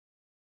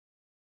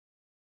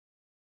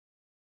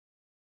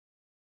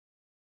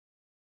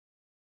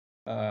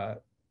Uh,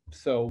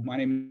 so my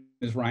name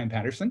is Ryan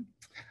Patterson.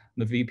 I'm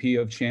the VP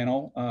of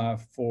Channel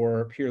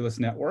for Peerless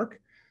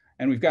Network.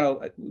 And we've got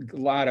a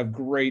lot of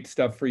great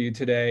stuff for you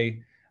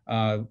today.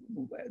 Uh,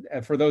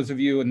 for those of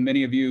you, and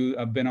many of you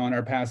have been on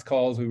our past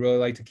calls, we really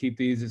like to keep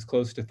these as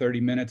close to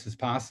 30 minutes as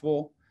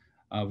possible.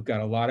 We've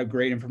got a lot of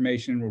great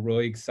information. We're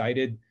really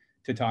excited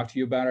to talk to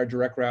you about our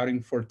direct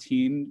routing for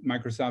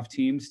Microsoft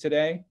Teams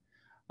today.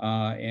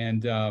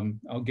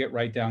 I'll get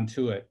right down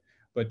to it.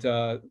 But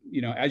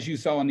as you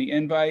saw in the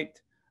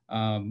invite,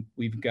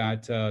 we've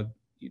got $25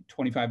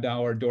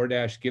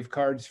 DoorDash gift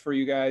cards for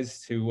you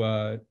guys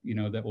to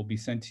that will be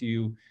sent to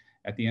you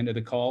at the end of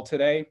the call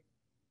today.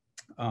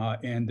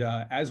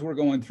 As we're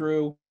going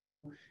through,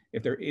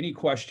 if there are any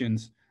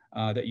questions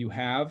that you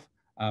have,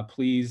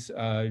 please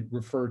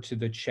refer to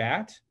the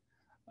chat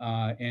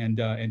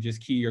and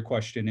just key your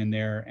question in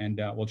there, and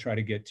we'll try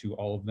to get to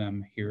all of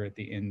them here at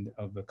the end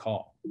of the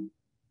call.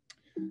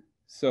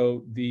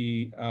 So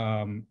the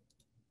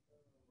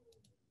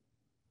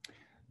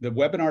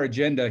webinar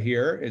agenda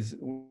here is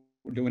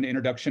we're doing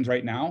introductions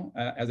right now.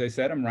 As I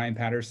said, I'm Ryan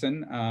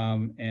Patterson,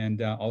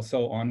 and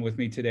also on with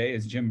me today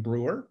is Jim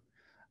Brewer,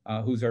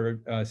 who's our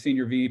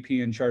Senior VP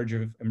in charge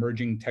of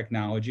emerging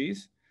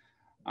technologies.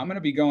 I'm going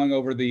to be going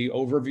over the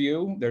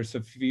overview. There's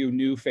a few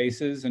new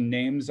faces and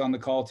names on the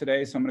call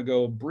today, so I'm going to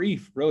go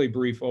really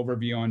brief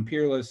overview on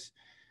Peerless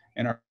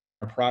and our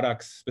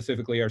products,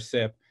 specifically our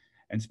SIP,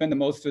 and spend the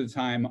most of the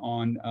time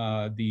on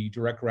the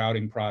direct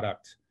routing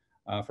product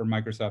for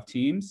Microsoft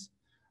Teams.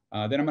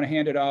 Then I'm going to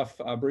hand it off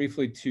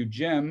briefly to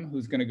Jim,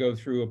 who's going to go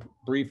through a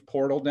brief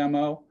portal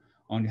demo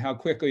on how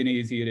quickly and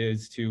easy it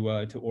is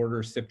to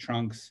order SIP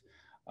trunks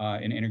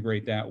and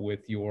integrate that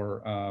with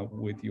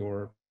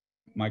your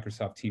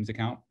Microsoft Teams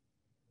account.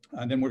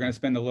 Then we're going to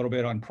spend a little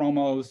bit on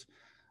promos,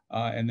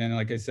 and then,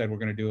 like I said, we're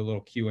going to do a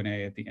little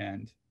Q&A at the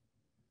end.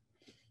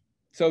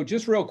 So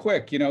just real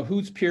quick,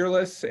 who's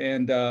Peerless?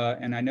 And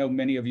I know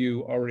many of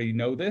you already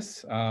know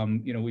this.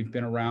 We've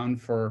been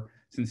around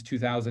since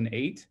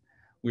 2008.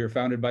 We were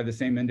founded by the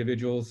same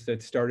individuals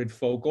that started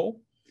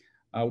Focal.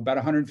 About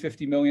a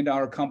 $150 million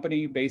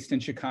company based in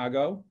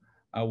Chicago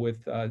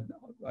with a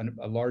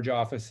large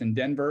office in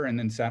Denver and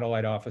then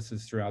satellite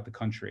offices throughout the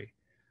country.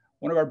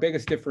 One of our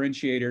biggest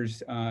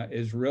differentiators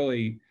is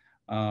really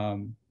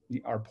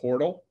our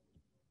portal,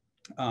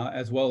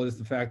 as well as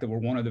the fact that we're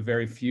one of the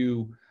very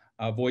few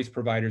voice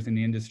providers in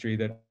the industry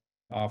that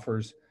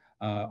offers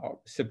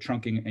SIP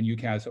trunking and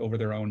UCaaS over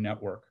their own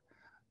network.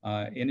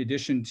 In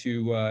addition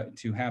to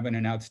having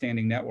an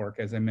outstanding network,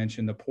 as I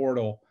mentioned, the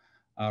portal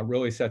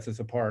really sets us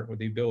apart with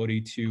the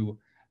ability to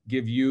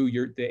give you,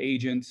 the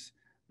agents,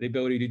 the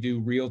ability to do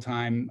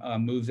real-time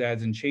moves,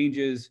 adds, and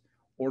changes,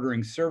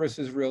 ordering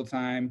services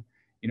real-time.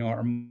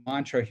 Our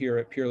mantra here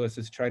at Peerless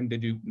is trying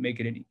to make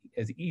it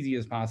as easy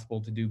as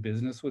possible to do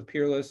business with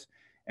Peerless,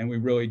 and we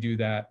really do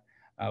that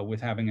with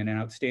having an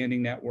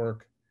outstanding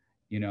network,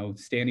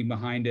 standing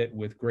behind it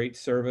with great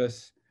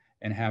service,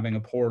 and having a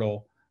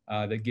portal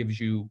that gives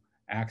you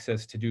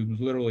access to do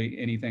literally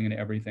anything and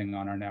everything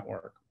on our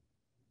network.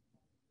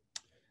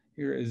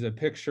 Here is a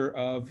picture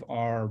of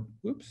our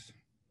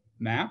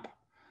map.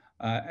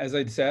 As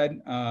I'd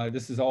said,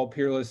 this is all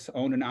Peerless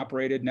owned and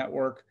operated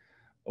network.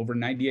 Over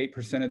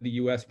 98% of the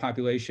US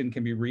population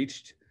can be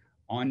reached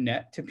on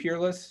net to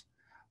Peerless.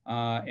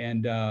 What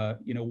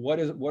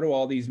do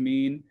all these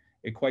mean?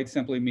 It quite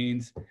simply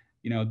means,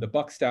 the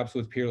buck stops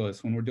with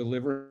Peerless. When we're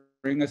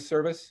delivering a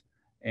service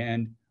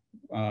and,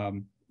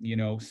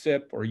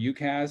 SIP or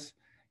UCaaS,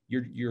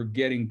 you're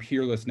getting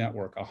Peerless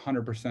network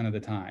 100% of the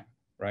time,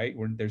 right?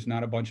 There's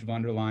not a bunch of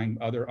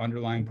other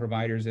underlying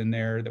providers in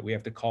there that we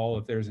have to call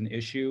if there's an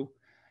issue.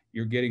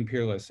 You're getting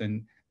Peerless,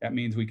 and that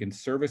means we can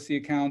service the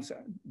accounts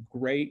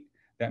great.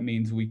 That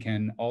means we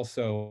can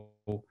also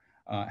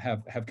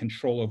have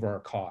control over our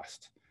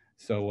cost.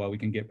 So we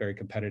can get very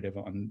competitive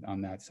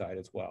on that side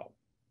as well.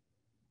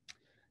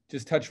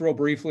 Just touch real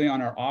briefly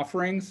on our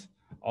offerings.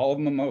 All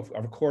of them,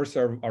 of course,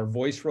 are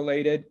voice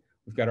related.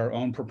 We've got our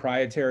own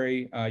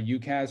proprietary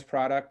UCaaS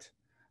product,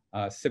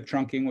 SIP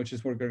trunking, which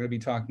is what we're going to be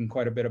talking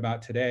quite a bit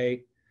about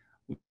today.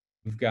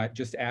 We've got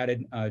just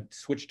added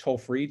switch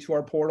toll-free to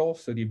our portal,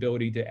 so the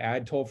ability to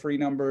add toll-free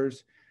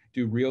numbers,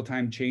 do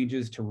real-time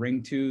changes to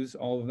ring twos,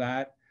 all of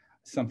that,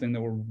 something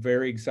that we're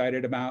very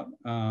excited about,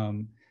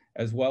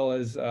 as well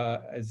as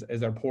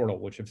our portal,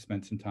 which I've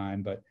spent some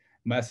time, but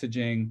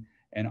messaging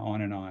and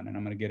on. And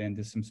I'm going to get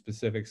into some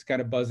specifics,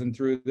 kind of buzzing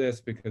through this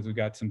because we've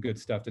got some good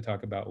stuff to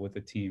talk about with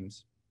the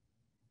teams.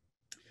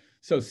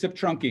 So SIP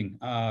trunking,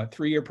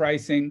 3-year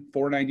pricing,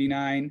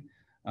 $4.99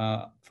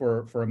 for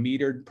a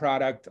metered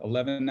product,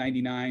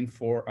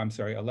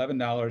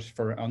 $11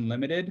 for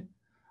unlimited,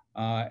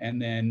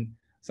 and then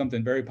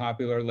something very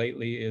popular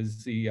lately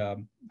is the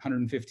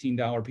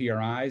 $115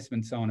 PRIs.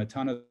 Been selling a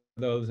ton of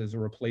those as a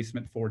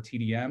replacement for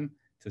TDM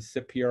to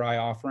SIP PRI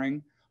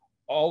offering.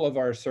 All of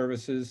our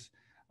services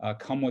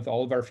come with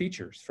all of our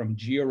features, from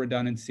geo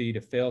redundancy to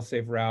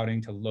fail-safe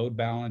routing to load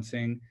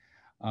balancing,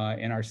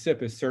 and our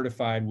SIP is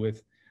certified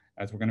with,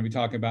 as we're going to be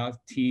talking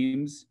about,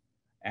 Teams,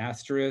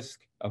 Asterisk,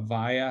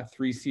 Avaya,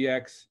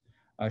 3CX,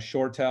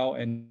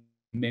 ShoreTel, and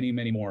many,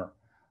 many more.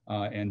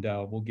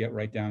 We'll get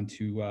right down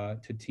to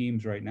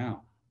Teams right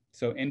now.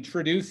 So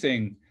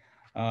introducing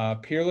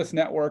Peerless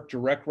Network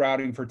Direct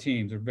Routing for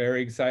Teams. We're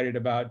very excited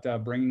about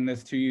bringing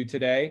this to you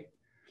today.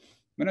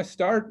 I'm going to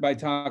start by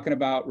talking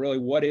about really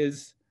what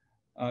is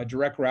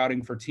direct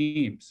routing for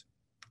Teams.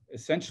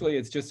 Essentially,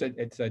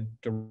 it's a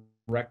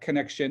direct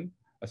connection,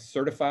 a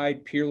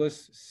certified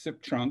Peerless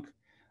SIP trunk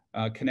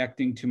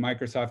connecting to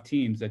Microsoft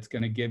Teams that's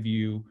going to give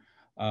you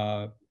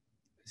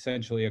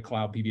essentially a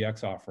cloud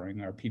PBX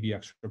offering or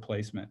PBX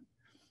replacement.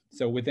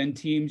 So within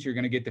Teams, you're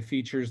going to get the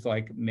features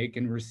like make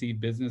and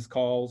receive business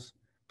calls,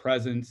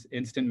 presence,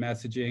 instant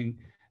messaging,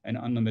 and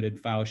unlimited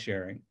file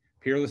sharing.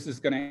 Peerless is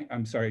going to,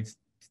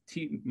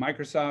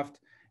 Microsoft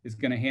is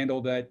going to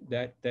handle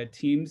that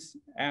Teams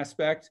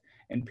aspect,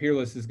 and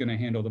Peerless is going to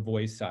handle the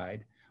voice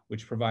side,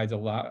 which provides a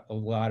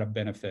lot of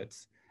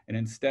benefits. And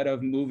instead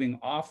of moving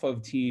off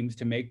of Teams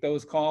to make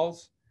those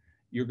calls,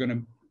 you're going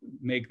to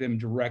make them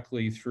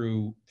directly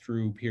through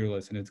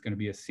Peerless, and it's going to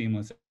be a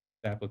seamless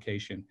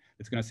application.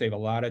 It's going to save a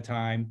lot of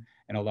time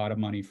and a lot of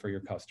money for your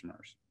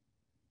customers.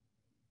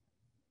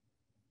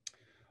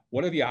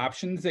 What are the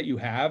options that you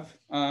have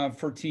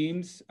for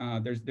Teams?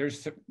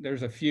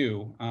 There's a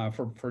few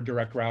for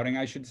direct routing,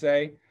 I should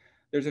say.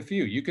 There's a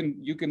few. You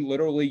can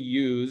literally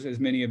use, as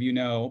many of you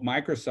know,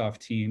 Microsoft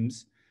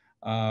Teams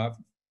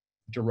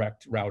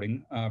direct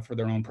routing for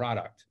their own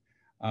product.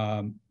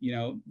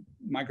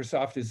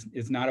 Microsoft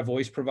is not a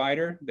voice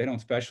provider. They don't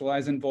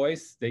specialize in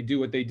voice. They do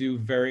what they do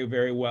very,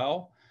 very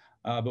well,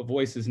 but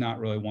voice is not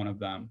really one of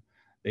them.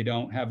 They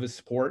don't have the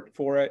support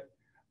for it.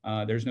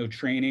 There's no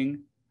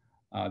training.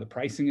 The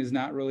pricing is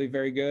not really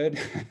very good.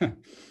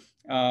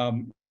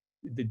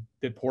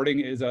 The porting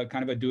is a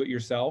kind of a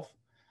do-it-yourself.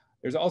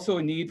 There's also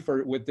a need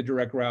with the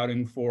direct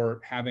routing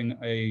for having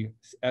a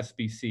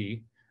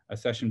SBC, a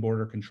session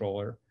border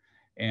controller.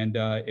 And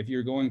if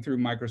you're going through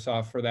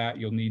Microsoft for that,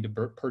 you'll need to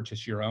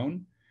purchase your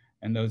own,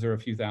 and those are a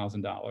few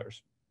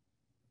 $1,000s.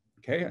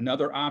 Okay,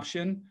 another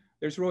option,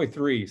 there's really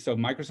three. So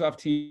Microsoft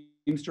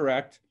Teams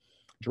direct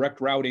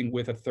routing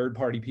with a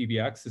third-party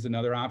PBX is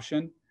another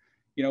option.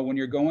 When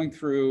you're going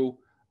through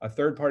a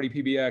third-party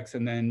PBX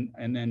and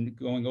then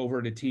going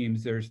over to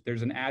Teams,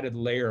 there's an added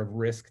layer of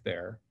risk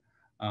there.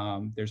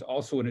 There's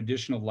also an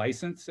additional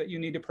license that you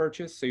need to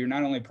purchase. So you're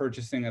not only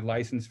purchasing a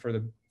license for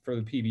the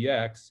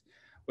PBX,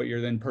 but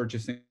you're then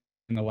purchasing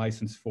the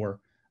license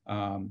for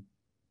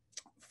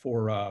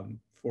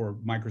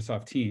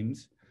Microsoft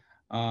Teams.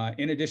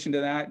 In addition to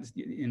that,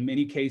 in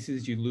many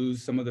cases, you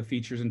lose some of the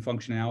features and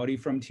functionality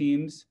from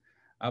Teams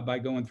by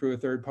going through a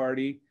third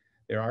party.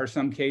 There are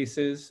some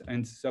cases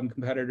and some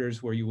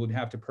competitors where you would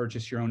have to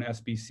purchase your own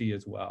SBC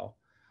as well.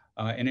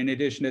 And in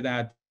addition to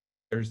that,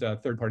 there's a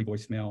third-party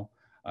voicemail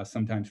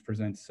sometimes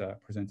presents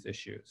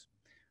issues.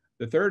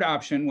 The third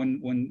option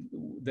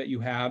that you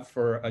have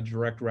for a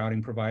direct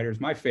routing provider is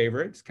my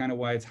favorite. It's kind of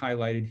why it's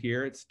highlighted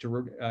here. It's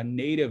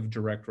native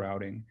direct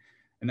routing,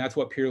 and that's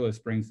what Peerless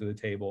brings to the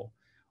table.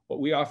 What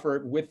we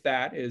offer with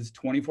that is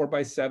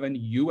 24/7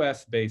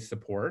 US-based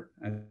support.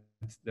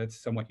 That's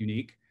somewhat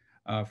unique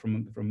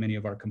from many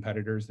of our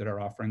competitors that are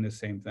offering the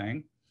same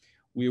thing.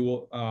 We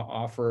will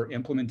offer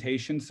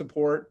implementation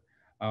support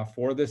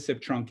for the SIP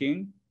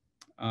trunking,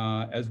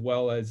 as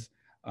well as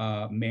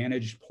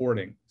managed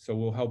porting. So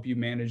we'll help you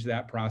manage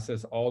that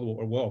process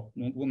we'll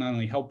not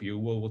only help you,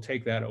 we'll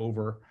take that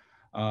over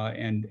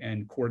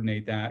and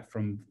coordinate that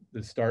from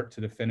the start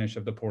to the finish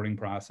of the porting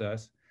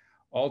process.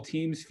 All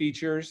Teams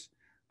features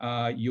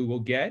you will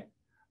get,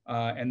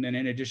 and then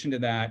in addition to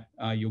that,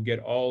 you'll get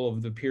all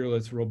of the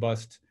Peerless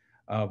robust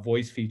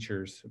voice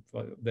features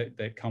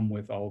that come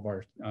with all of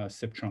our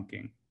SIP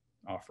trunking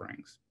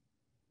offerings.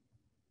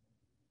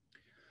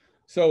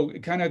 So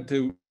kind of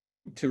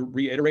to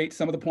reiterate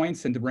some of the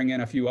points and to bring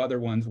in a few other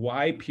ones,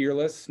 why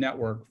Peerless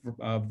Network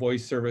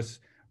voice service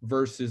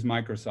versus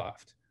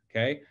Microsoft,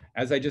 okay?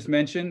 As I just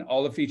mentioned,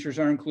 all the features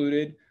are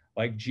included,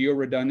 like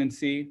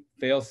geo-redundancy,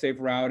 fail-safe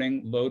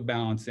routing, load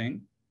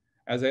balancing.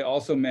 As I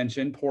also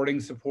mentioned, porting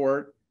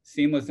support,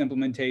 seamless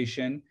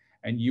implementation,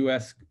 and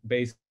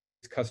US-based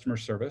customer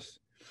service.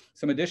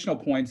 Some additional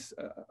points,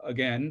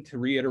 again, to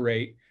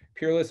reiterate,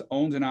 Peerless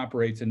owns and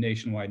operates a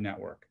nationwide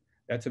network.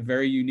 That's a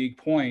very unique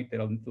point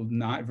that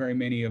not very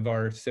many of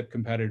our SIP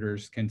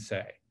competitors can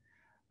say.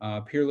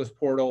 Peerless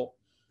Portal,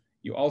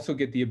 you also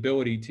get the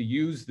ability to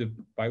use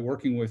by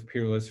working with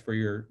Peerless for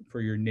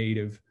your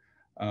native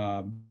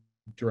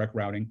direct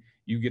routing,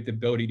 you get the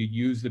ability to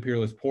use the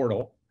Peerless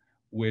Portal,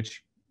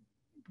 which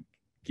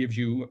gives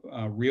you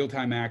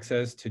real-time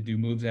access to do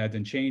moves, adds,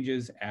 and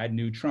changes, add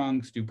new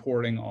trunks, do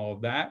porting, all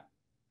of that.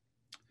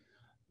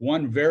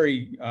 One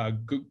very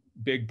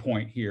big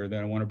point here that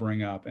I want to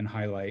bring up and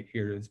highlight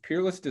here is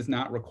Peerless does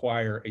not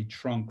require a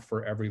trunk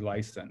for every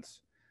license.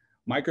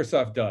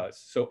 Microsoft does.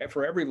 So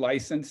for every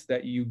license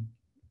that you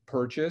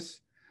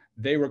purchase,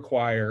 they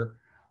require,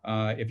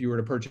 if you were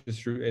to purchase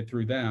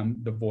through them,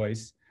 the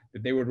voice,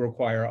 that they would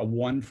require a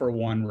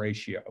 1-for-1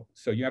 ratio.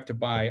 So you have to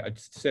buy a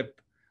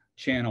SIP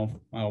channel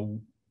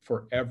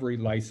for every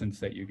license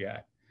that you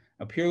get.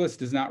 Now, Peerless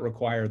does not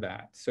require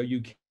that. So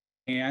you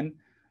can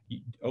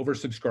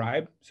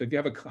oversubscribe. So if you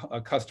have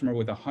a customer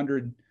with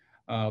 100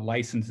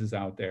 licenses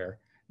out there,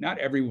 not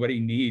everybody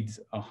needs,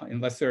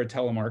 unless they're a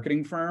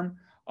telemarketing firm,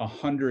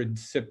 100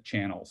 SIP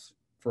channels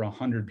for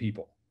 100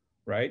 people,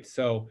 right?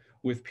 So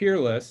with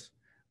Peerless,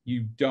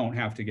 you don't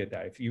have to get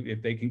that.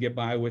 If they can get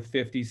by with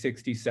 50,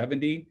 60,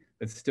 70,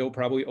 that's still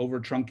probably over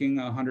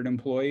trunking 100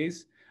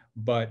 employees,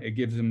 but it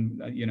gives them,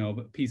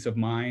 peace of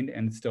mind,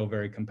 and it's still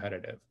very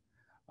competitive.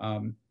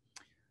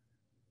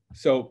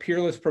 So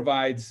Peerless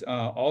provides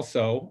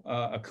also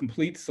a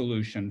complete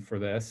solution for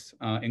this,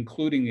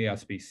 including the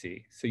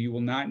SBC. So you will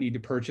not need to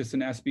purchase an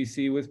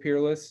SBC with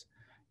Peerless.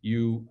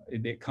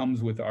 It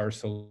comes with our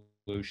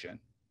solution.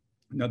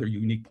 Another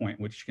unique point,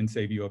 which can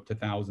save you up to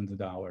thousands of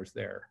dollars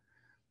there.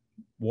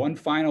 One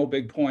final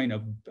big point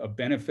of a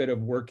benefit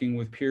of working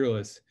with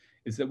Peerless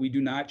is that we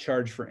do not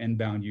charge for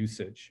inbound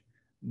usage.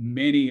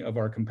 Many of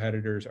our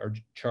competitors are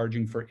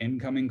charging for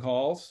incoming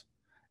calls,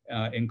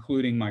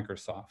 including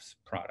Microsoft's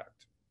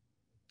product.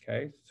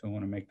 Okay, so I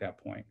want to make that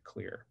point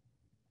clear.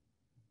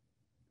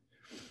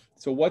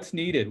 So what's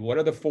needed? What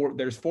are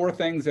there's 4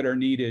 things that are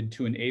needed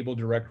to enable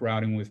direct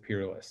routing with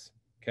Peerless.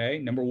 Okay,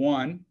 number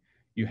 1,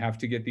 you have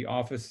to get the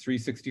Office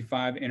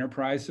 365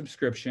 Enterprise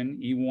subscription,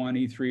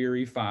 E1, E3, or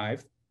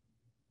E5.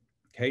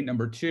 Okay,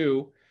 number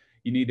 2,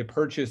 you need to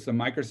purchase the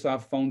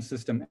Microsoft Phone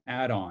System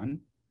add-on,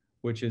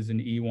 which is an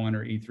E1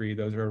 or E3.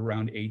 Those are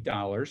around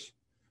 $8,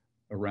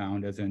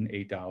 around as in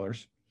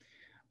 $8.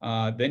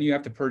 Then you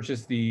have to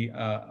purchase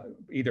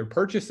either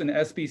purchase an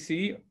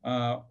SBC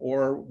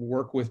or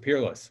work with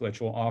Peerless, which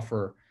will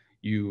offer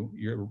you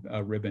your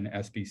ribbon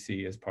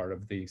SBC as part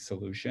of the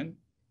solution.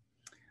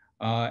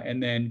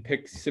 And then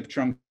pick SIP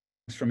trunks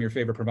from your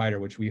favorite provider,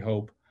 which we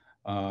hope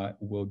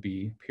will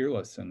be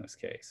Peerless in this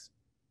case.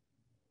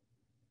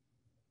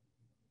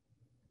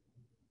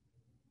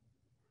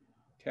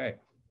 Okay.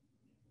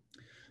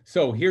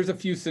 So here's a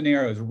few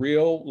scenarios,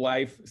 real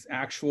life,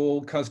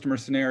 actual customer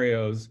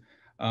scenarios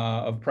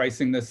of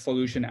pricing this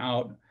solution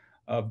out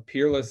of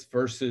Peerless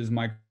versus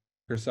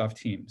Microsoft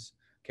Teams.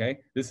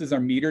 Okay, this is our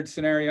metered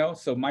scenario.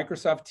 So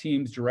Microsoft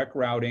Teams direct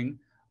routing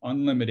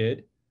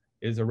unlimited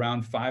is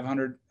around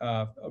 500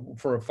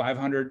 for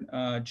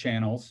 500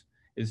 channels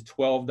is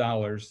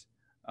 $12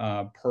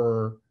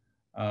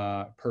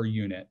 per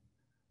unit.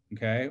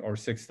 Okay, or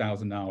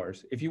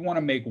 $6,000. If you want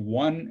to make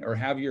one or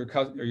have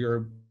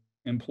your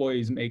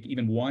employees make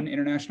even one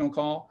international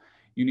call,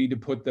 you need to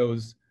put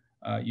those.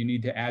 You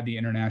need to add the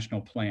international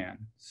plan.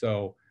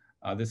 So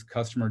this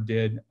customer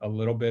did a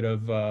little bit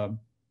of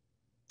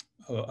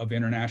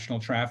international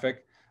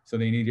traffic, so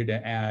they needed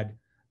to add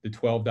the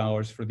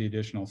 $12 for the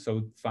additional.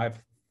 So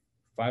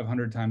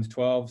 500 times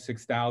 12,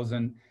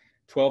 6,000,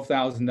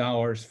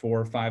 $12,000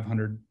 for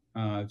 500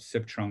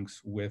 SIP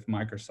trunks with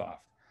Microsoft.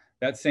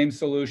 That same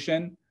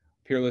solution,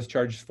 Peerless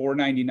charges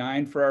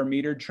 $4.99 for our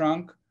metered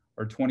trunk,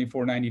 or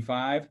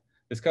 $24.95.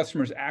 This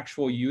customer's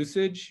actual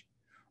usage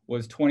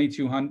was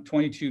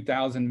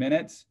 22,000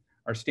 minutes.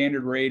 Our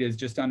standard rate is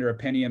just under a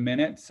penny a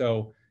minute,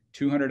 so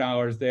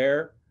 $200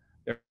 there.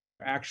 Their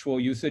actual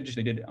usage,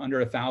 they did under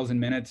 1,000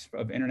 minutes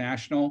of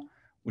international,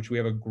 which we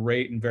have a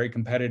great and very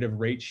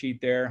competitive rate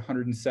sheet there,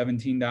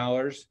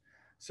 $117.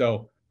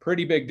 So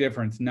pretty big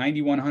difference,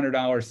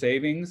 $9,100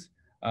 savings,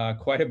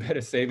 quite a bit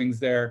of savings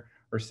there,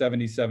 or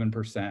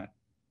 77%.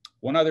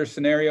 One other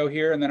scenario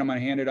here, and then I'm going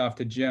to hand it off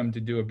to Jim to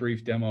do a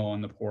brief demo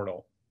on the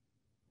portal.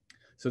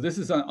 So this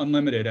is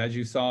unlimited. As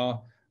you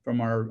saw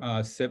from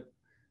our SIP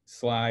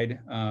slide,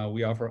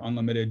 we offer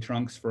unlimited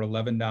trunks for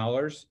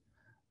 $11,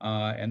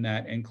 and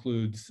that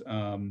includes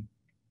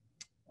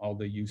all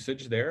the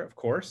usage there, of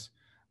course,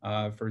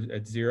 at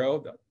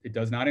 $0. It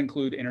does not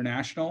include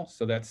international,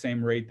 so that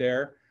same rate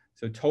there.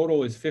 So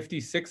total is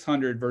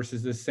 $5,600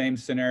 versus this same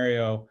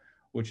scenario,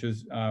 which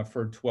is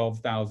for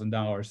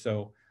 $12,000.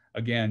 So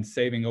again,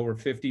 saving over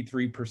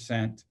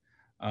 53%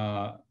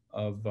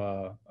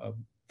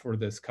 for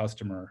this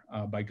customer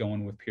by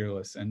going with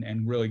Peerless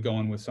and really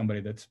going with somebody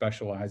that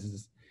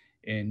specializes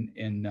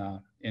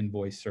in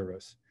voice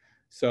service.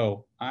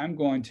 So I'm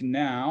going to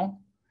now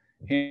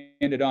hand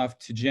it off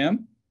to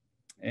Jim,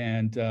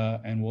 and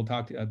we'll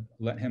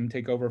let him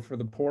take over for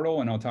the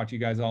portal, and I'll talk to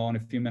you guys all in a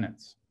few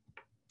minutes.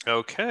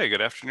 Okay,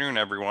 good afternoon,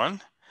 everyone.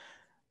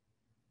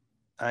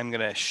 I'm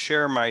going to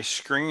share my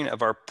screen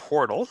of our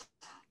portal.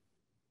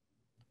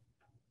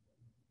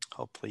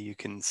 Hopefully you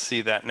can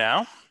see that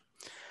now.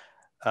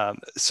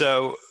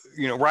 So,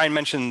 Ryan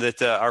mentioned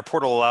that our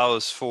portal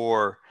allows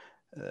for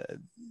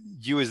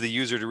you as the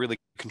user to really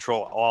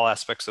control all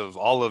aspects of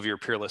all of your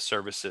Peerless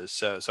services.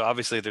 So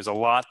obviously there's a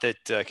lot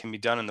that can be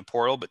done in the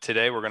portal, but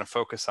today we're going to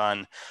focus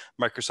on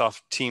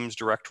Microsoft Teams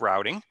direct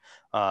routing.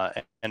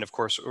 And of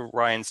course,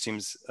 Ryan's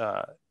team's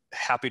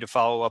happy to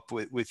follow up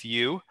with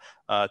you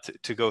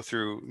to go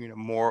through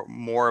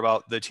more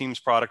about the Teams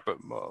product, but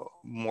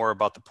more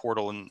about the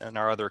portal and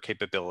our other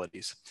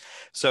capabilities.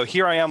 So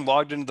here I am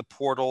logged into the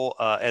portal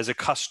as a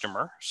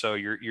customer. So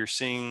you're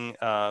seeing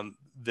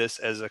this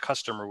as a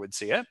customer would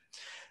see it.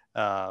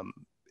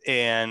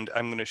 and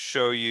I'm going to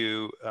show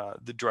you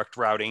the direct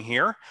routing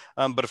here.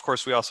 But of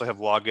course, we also have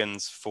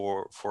logins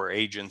for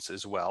agents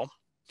as well.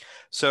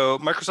 So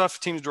Microsoft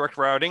Teams Direct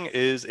Routing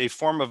is a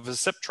form of a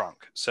SIP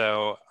trunk.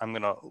 So I'm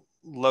going to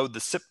load the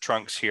SIP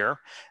trunks here.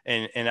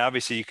 And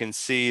obviously you can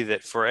see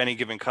that for any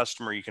given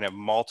customer, you can have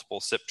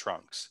multiple SIP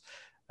trunks.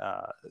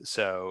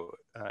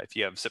 If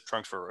you have SIP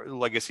trunks for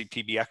legacy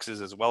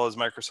PBXs as well as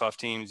Microsoft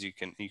Teams, you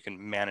can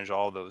manage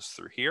all those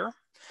through here.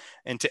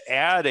 And to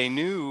add a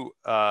new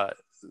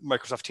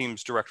Microsoft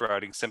Teams Direct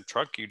Routing SIP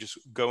trunk, you just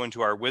go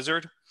into our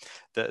wizard.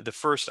 The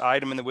first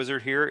item in the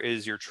wizard here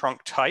is your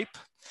trunk type.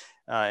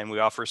 And we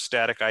offer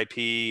static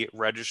IP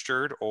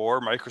registered or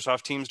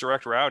Microsoft Teams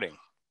Direct Routing.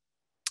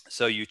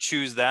 So you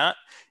choose that,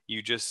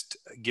 you just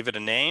give it a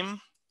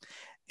name.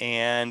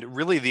 And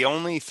really the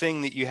only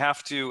thing that you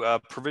have to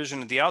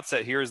provision at the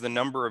outset here is the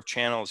number of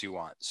channels you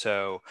want.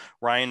 So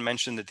Ryan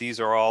mentioned that these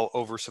are all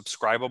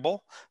oversubscribable.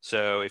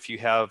 So if you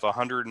have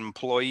 100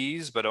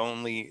 employees but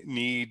only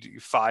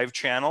need 5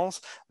 channels,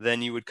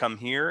 then you would come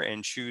here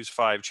and choose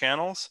 5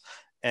 channels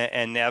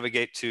and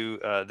navigate to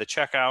the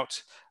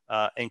checkout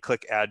and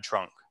click Add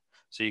Trunk.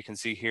 So you can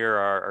see here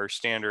our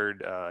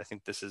standard, I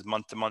think this is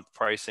month-to-month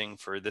pricing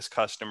for this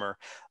customer,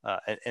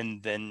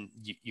 and then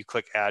you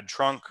click Add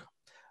Trunk.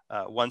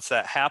 Once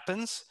that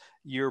happens,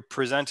 you're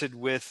presented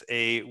with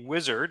a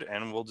wizard,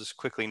 and we'll just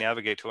quickly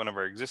navigate to one of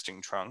our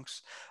existing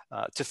trunks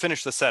to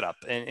finish the setup.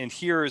 And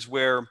here is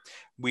where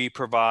we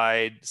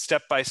provide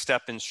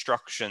step-by-step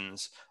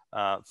instructions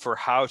for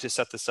how to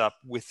set this up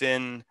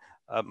within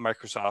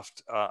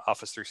Microsoft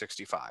Office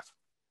 365.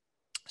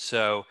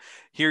 So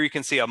here you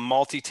can see a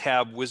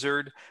multi-tab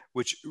wizard,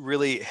 which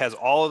really has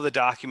all of the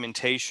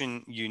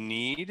documentation you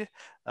need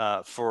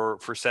for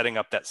setting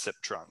up that SIP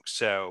trunk.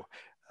 So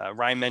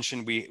Ryan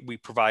mentioned we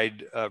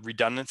provide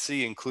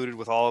redundancy included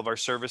with all of our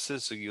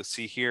services. So you'll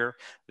see here,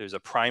 there's a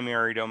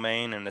primary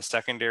domain and a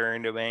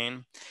secondary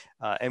domain.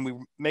 And we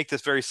make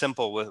this very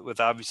simple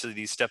with obviously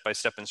these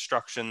step-by-step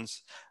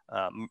instructions.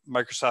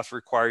 Microsoft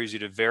requires you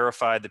to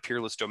verify the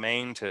Peerless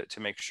domain to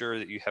make sure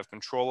that you have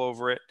control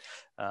over it.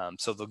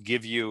 So they'll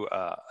give you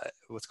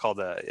what's called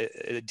a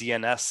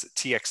DNS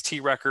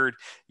TXT record.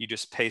 You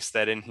just paste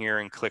that in here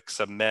and click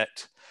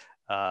submit.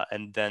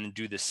 And then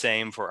do the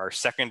same for our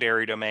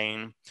secondary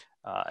domain.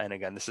 And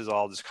again, this is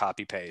all just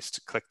copy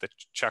paste. Click the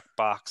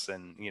checkbox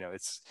and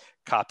it's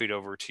copied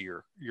over to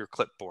your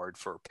clipboard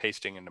for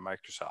pasting into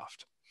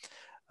Microsoft.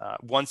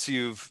 Once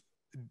you've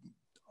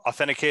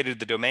authenticated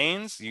the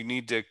domains, you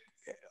need to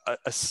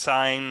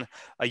assign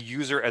a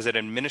user as an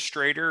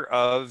administrator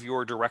of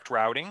your direct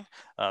routing.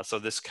 So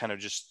this kind of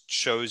just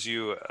shows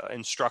you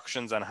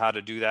instructions on how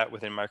to do that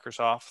within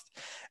Microsoft.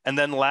 And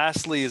then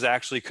lastly is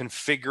actually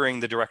configuring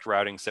the direct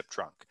routing SIP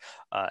trunk.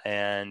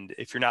 And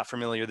if you're not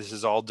familiar, this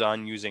is all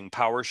done using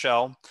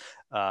PowerShell,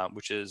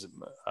 which is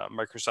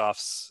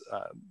Microsoft's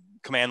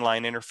command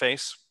line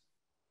interface.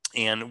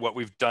 And what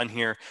we've done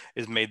here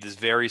is made this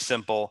very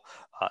simple.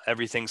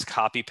 Everything's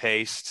copy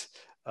paste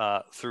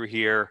through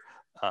here.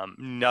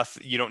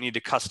 Nothing, you don't need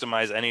to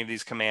customize any of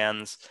these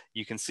commands.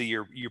 You can see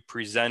you're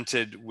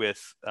presented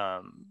with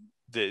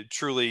the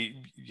truly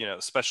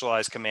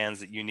specialized commands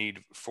that you need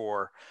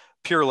for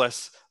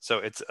Peerless. So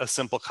it's a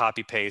simple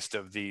copy paste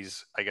of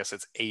these, I guess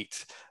it's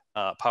 8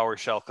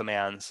 PowerShell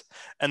commands.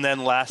 And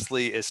then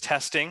lastly is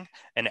testing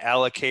and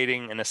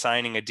allocating and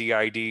assigning a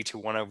DID to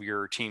one of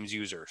your team's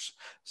users.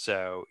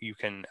 So you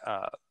can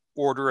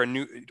order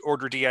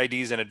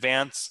DIDs in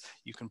advance.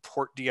 You can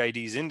port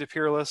DIDs into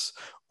Peerless,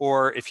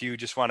 or if you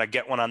just want to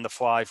get one on the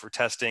fly for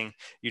testing,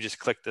 you just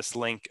click this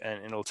link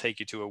and it'll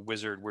take you to a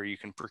wizard where you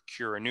can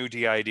procure a new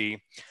DID.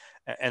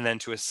 And then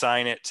to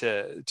assign it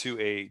to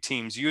a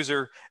Teams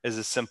user is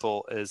as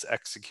simple as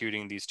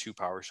executing these 2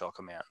 PowerShell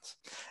commands.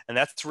 And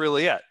that's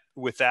really it.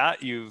 With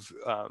that, you've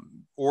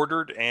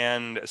ordered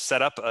and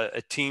set up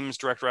a Teams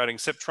Direct Routing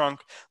SIP trunk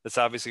that's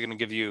obviously going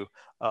to give you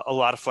a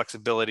lot of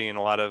flexibility and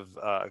a lot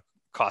of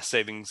cost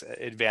savings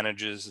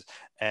advantages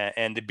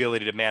and the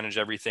ability to manage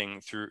everything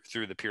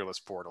through the Peerless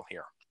portal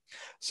here.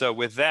 So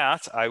with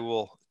that, I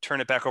will turn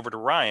it back over to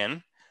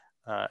Ryan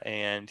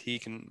and he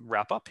can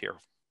wrap up here.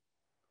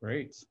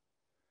 Great.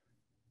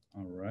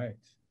 All right.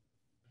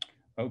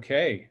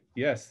 Okay.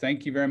 Yes.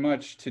 Thank you very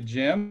much to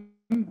Jim.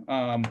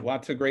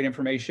 Lots of great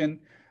information.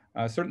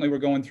 Certainly we're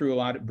going through a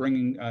lot,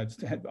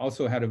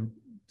 also had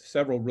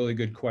several really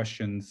good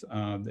questions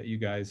that you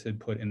guys had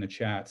put in the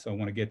chat. So I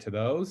want to get to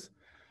those.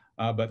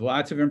 But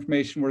lots of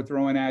information we're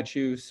throwing at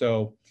you.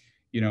 So,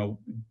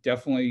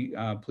 definitely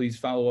please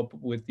follow up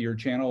with your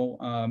channel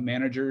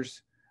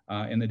managers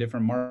in the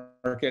different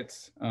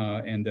markets,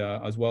 and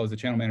as well as the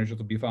channel managers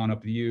will be following up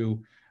with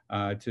you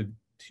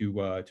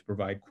to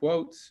provide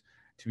quotes,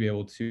 to be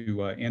able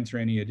to answer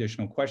any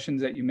additional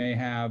questions that you may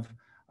have,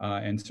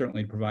 and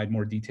certainly provide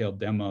more detailed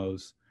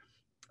demos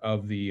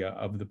of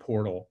the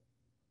portal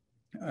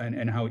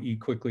and how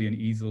quickly and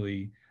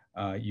easily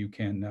you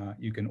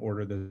can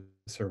order the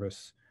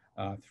service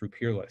through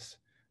Peerless.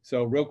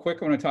 So real quick,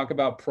 I want to talk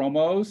about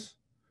promos.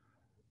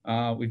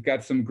 We've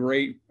got some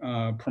great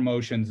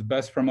promotions, the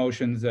best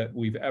promotions that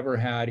we've ever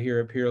had here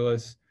at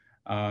Peerless,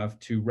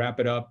 to wrap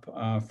it up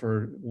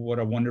for what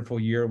a wonderful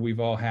year we've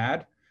all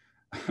had.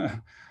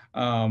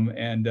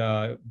 And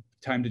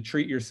time to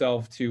treat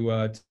yourself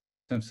to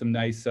some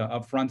nice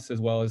upfronts, as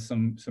well as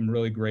some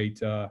really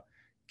great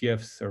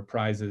gifts or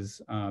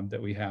prizes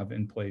that we have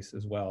in place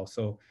as well.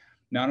 So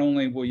not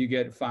only will you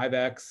get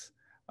 5X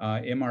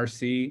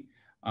MRC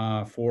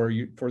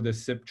for the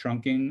SIP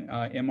trunking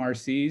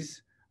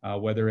MRCs,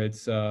 whether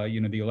it's the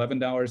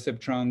 $11 SIP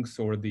trunks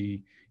or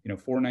the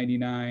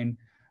 $4.99,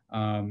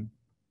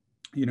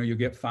 you'll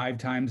get 5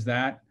 times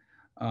that,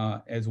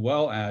 as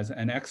well as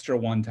an extra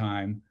one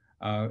time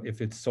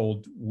if it's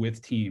sold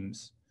with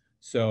Teams.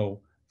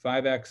 So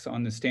 5X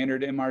on the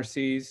standard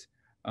MRCs,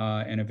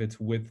 and if it's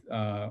with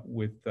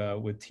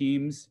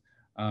Teams,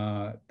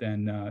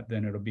 then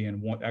it'll be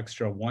in one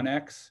extra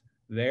 1X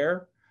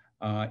there.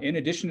 In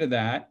addition to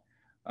that,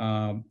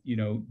 the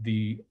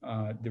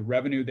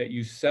revenue that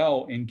you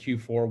sell in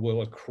Q4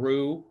 will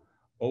accrue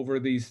over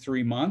these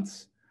 3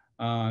 months,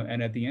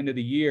 and at the end of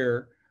the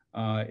year,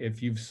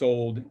 if you've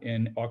sold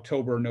in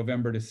October,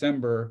 November,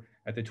 December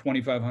at the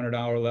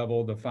 $2,500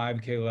 level, the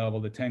 5K level,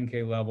 the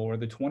 10K level, or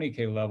the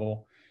 20K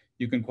level,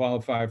 you can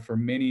qualify for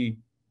many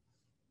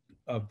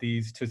of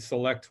these to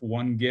select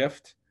one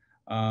gift,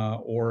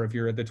 or if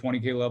you're at the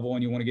 20K level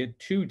and you want to get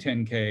 2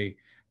 10K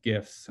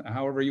gifts,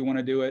 however you want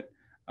to do it.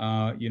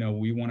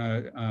 We want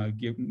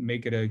to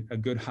make it a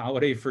good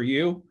holiday for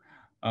you,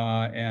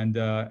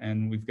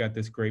 and we've got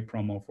this great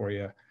promo for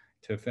you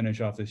to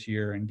finish off this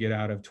year and get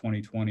out of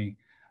 2020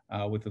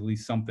 with at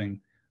least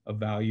something of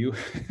value,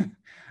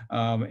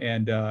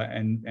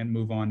 and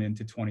move on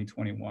into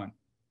 2021.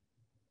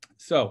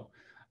 So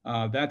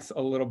that's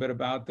a little bit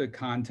about the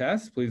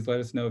contest. Please let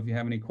us know if you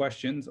have any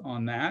questions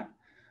on that.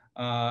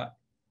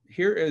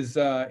 Here's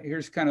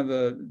kind of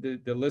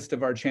the list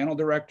of our channel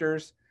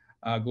directors.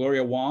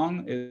 Gloria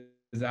Wong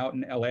is out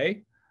in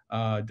LA.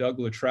 Doug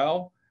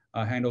Luttrell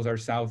handles our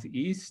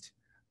Southeast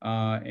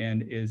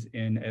and is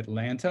in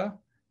Atlanta.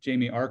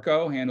 Jamie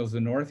Arco handles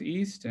the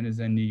Northeast and is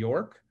in New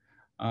York.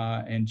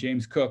 And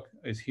James Cook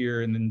is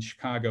here in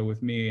Chicago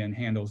with me and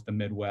handles the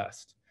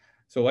Midwest.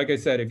 So like I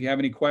said, if you have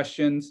any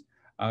questions,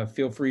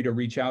 feel free to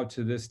reach out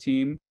to this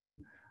team.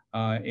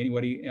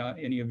 Anybody,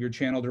 any of your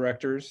channel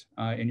directors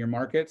in your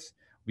markets,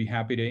 be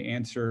happy to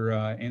answer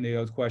any of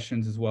those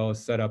questions, as well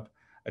as set up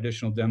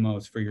additional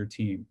demos for your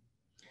team.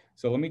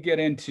 So let me get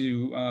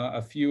into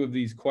a few of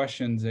these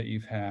questions that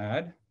you've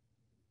had.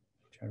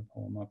 Try to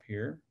pull them up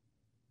here,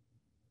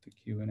 the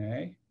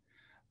Q&A.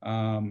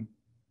 I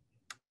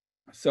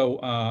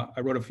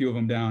wrote a few of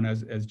them down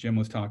as Jim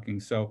was talking.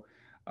 So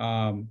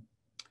can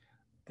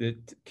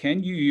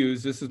you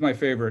use, this is my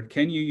favorite,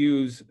 can you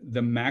use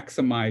the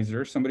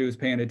maximizer? Somebody was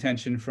paying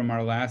attention from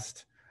our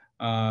last,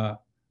 one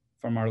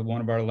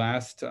of our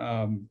last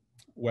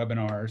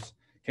webinars.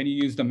 Can you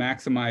use the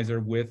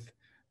maximizer with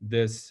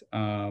this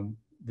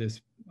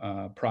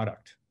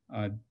product,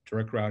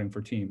 direct routing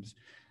for Teams?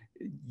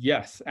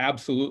 Yes,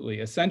 absolutely.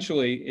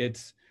 Essentially,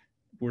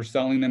 we're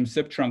selling them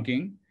SIP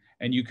trunking,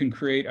 and you can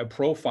create a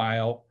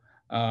profile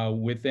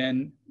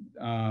within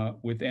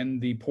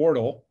the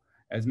portal,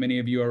 as many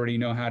of you already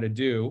know how to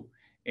do,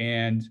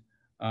 and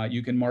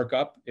you can mark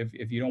up.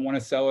 If you don't want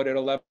to sell it at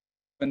 $11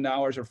 or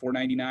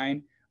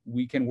 $4.99,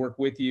 we can work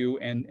with you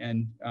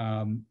and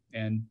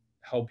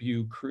help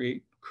you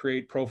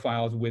create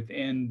profiles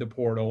within the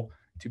portal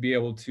to be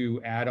able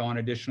to add on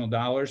additional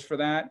dollars for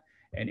that.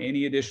 And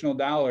any additional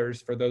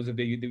dollars for those of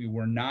you that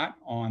were not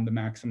on the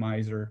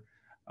Maximizer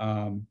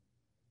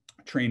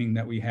training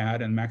that we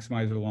had and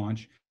Maximizer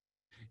launch,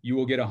 you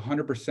will get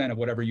 100% of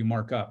whatever you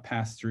mark up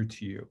passed through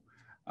to you.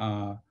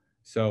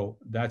 So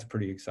that's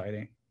pretty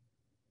exciting.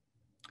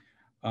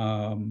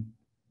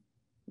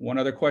 One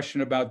other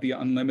question about the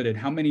unlimited.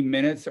 How many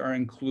minutes are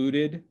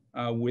included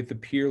with the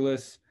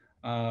Peerless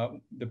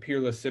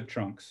SIP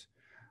trunks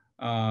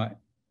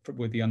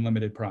with the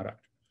unlimited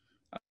product?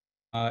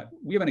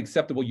 We have an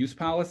acceptable use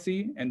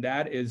policy, and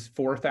that is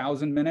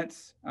 4,000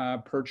 minutes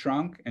per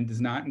trunk, and does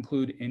not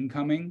include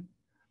incoming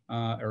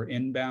or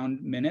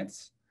inbound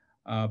minutes,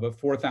 but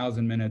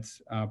 4,000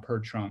 minutes per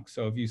trunk.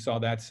 So if you saw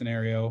that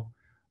scenario,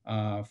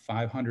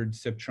 500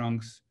 SIP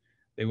trunks,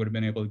 they would have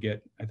been able to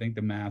get, I think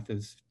the math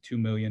is 2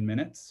 million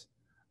minutes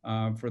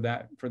for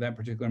that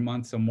particular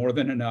month. So more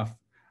than enough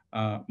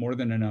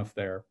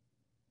there.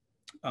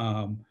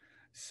 What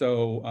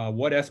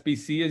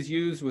SBC is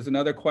used was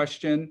another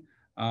question.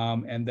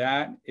 And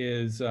that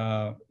is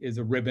a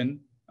ribbon.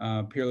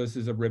 Peerless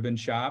is a ribbon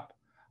shop,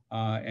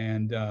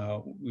 and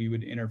we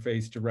would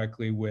interface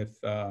directly with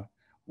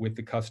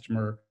the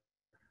customer,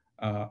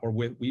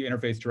 we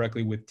interface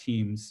directly with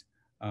Teams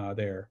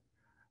there.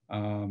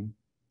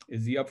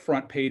 Is the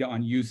upfront paid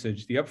on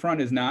usage? The upfront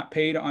is not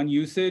paid on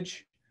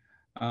usage.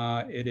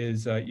 It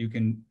is you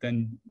can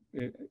then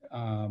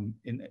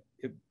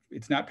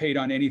it's not paid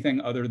on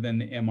anything other than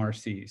the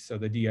MRCs. So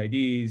the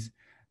DIDs,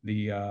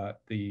 the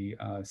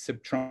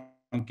SIP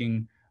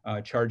trunking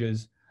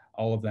charges,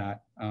 all of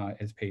that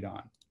is paid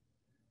on.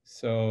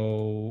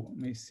 So let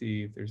me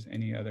see if there's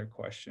any other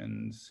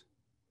questions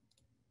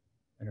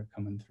that are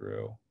coming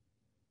through.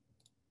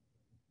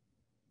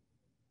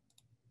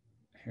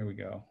 Here we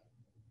go.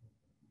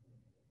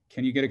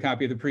 Can you get a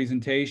copy of the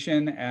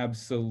presentation?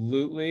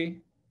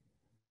 Absolutely.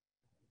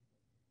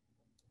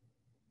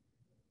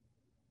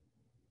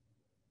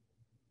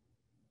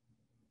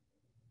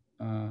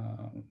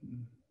 Let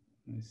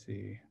me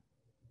see.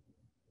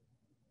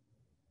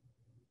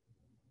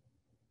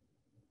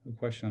 A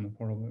question on the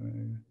portal.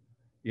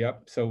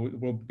 Yep. So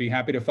we'll be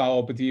happy to follow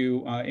up with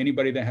you.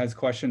 Anybody that has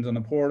questions on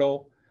the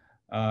portal,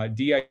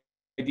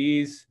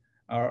 DIDs,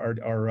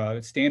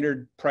 our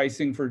standard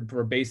pricing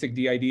for basic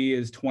DID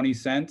is 20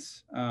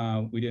 cents.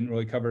 We didn't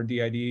really cover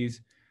DIDs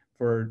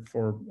for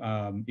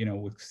you know,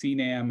 with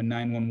CNAM and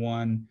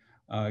 911,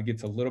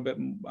 gets a little bit,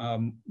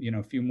 you know,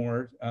 a few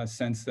more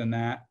cents than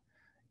that.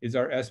 Is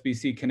our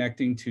SBC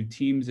connecting to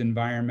Teams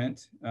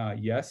environment?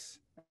 Yes,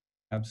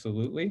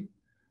 absolutely.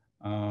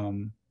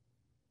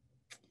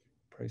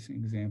 Pricing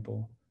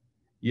example.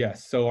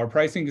 Yes, so our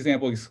pricing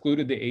example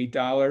excluded the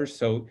 $8.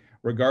 So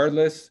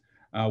regardless,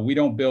 we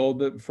don't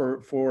build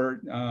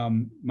for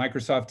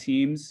Microsoft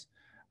Teams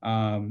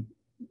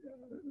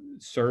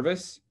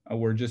service.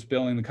 We're just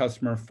billing the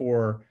customer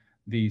for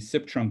the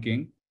SIP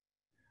trunking,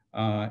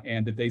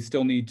 and that they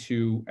still need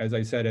to, as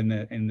I said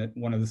in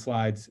one of the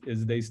slides,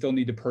 is they still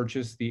need to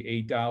purchase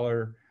the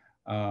 $8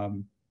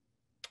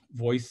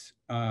 voice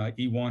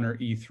E1 or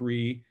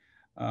E3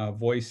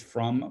 voice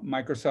from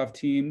Microsoft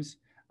Teams.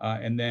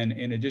 And then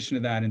in addition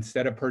to that,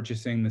 instead of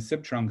purchasing the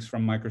SIP trunks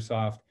from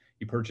Microsoft,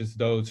 you purchase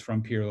those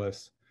from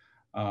Peerless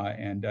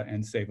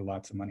and save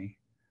lots of money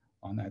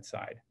on that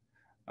side.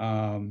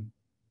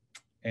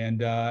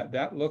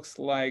 That looks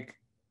like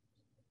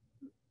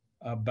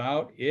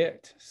about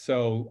it.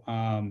 So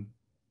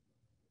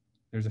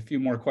there's a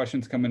few more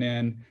questions coming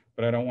in,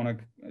 but I don't want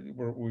to,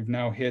 we've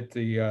now hit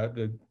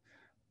the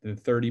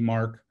 30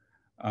 mark.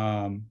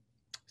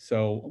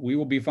 So we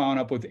will be following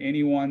up with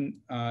anyone.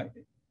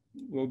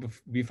 We'll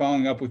be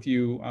following up with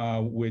you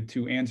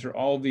to answer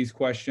all of these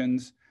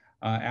questions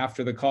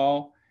after the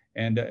call,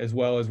 and as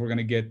well as we're going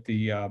to get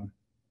the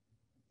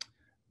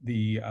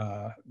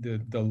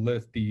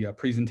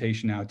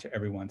presentation out to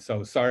everyone.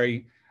 So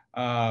sorry,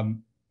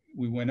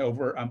 we went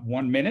over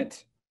 1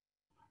 minute,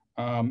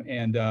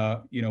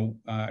 you know,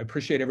 I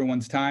appreciate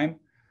everyone's time,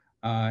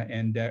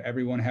 and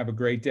everyone have a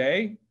great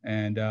day,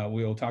 and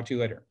we will talk to you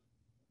later.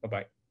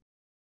 Bye-bye.